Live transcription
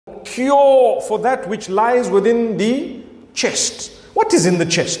cure for that which lies within the chest. What is in the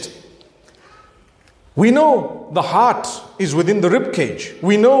chest? We know the heart is within the rib cage.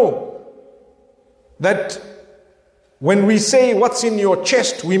 We know that when we say what's in your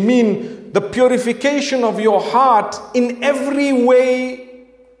chest, we mean the purification of your heart in every way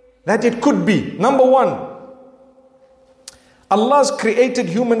that it could be. Number one, Allah's created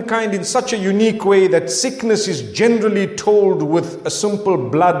humankind in such a unique way that sickness is generally told with a simple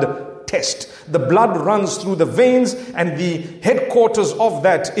blood test. The blood runs through the veins, and the headquarters of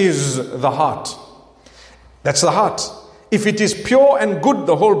that is the heart. That's the heart. If it is pure and good,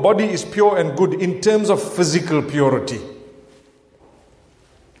 the whole body is pure and good in terms of physical purity.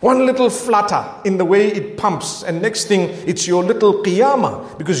 One little flutter in the way it pumps, and next thing it's your little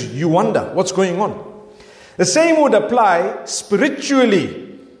qiyamah, because you wonder what's going on. The same would apply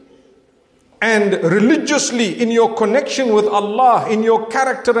spiritually and religiously in your connection with Allah, in your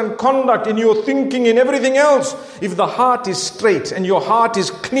character and conduct, in your thinking, in everything else. If the heart is straight and your heart is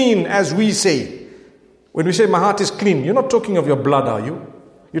clean, as we say. When we say my heart is clean, you're not talking of your blood, are you?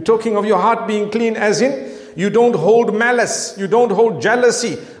 You're talking of your heart being clean as in you don't hold malice, you don't hold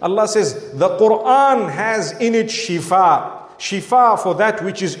jealousy. Allah says the Quran has in it shifa. Shifa for that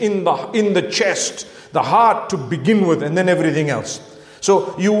which is in the chest, the heart to begin with, and then everything else.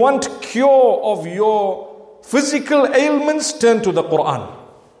 So you want cure of your physical ailments, turn to the Quran.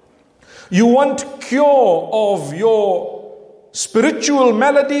 You want cure of your spiritual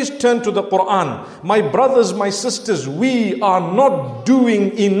maladies, turn to the Quran. My brothers, my sisters, we are not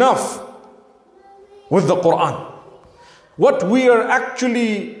doing enough with the Quran. What we are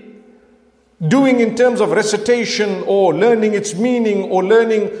actually doing in terms of recitation or learning its meaning or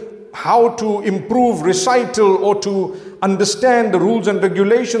learning how to improve recital or to understand the rules and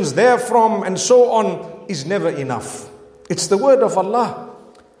regulations therefrom and so on is never enough. It's the word of Allah.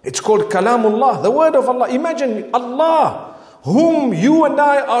 It's called Kalamullah, the word of Allah. Imagine Allah, whom you and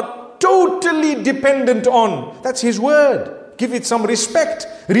I are totally dependent on. That's His word. Give it some respect.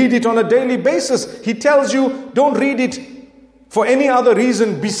 Read it on a daily basis. He tells you, don't read it for any other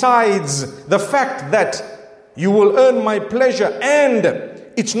reason besides the fact that you will earn my pleasure, and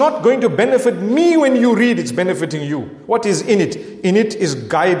it's not going to benefit me when you read, it's benefiting you. What is in it? In it is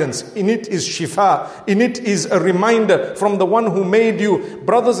guidance. In it is shifa. In it is a reminder from the one who made you.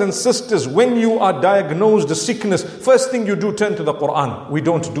 Brothers and sisters, when you are diagnosed a sickness, first thing you do, turn to the Quran. We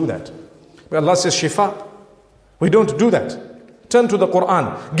don't do that. But Allah says shifa. We don't do that. Turn to the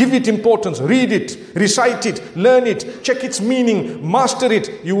Quran. Give it importance. Read it. Recite it. Learn it. Check its meaning. Master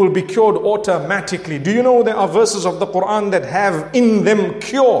it. You will be cured automatically. Do you know there are verses of the Quran that have in them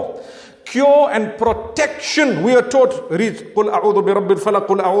cure? Cure and protection. We are taught, read, قُلْ أَعُوذُ بِرَبِّ الْفَلَقِ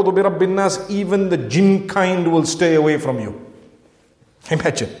قُلْ أَعُوذُ بِرَبِّ النَّاسِ. Even the jinn kind will stay away from you.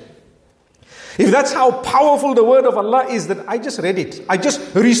 Imagine. If that's how powerful the word of Allah is, that I just read it. I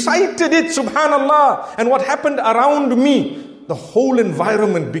just recited it, subhanallah. And what happened around me? The whole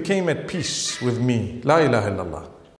environment became at peace with me. La ilaha illallah.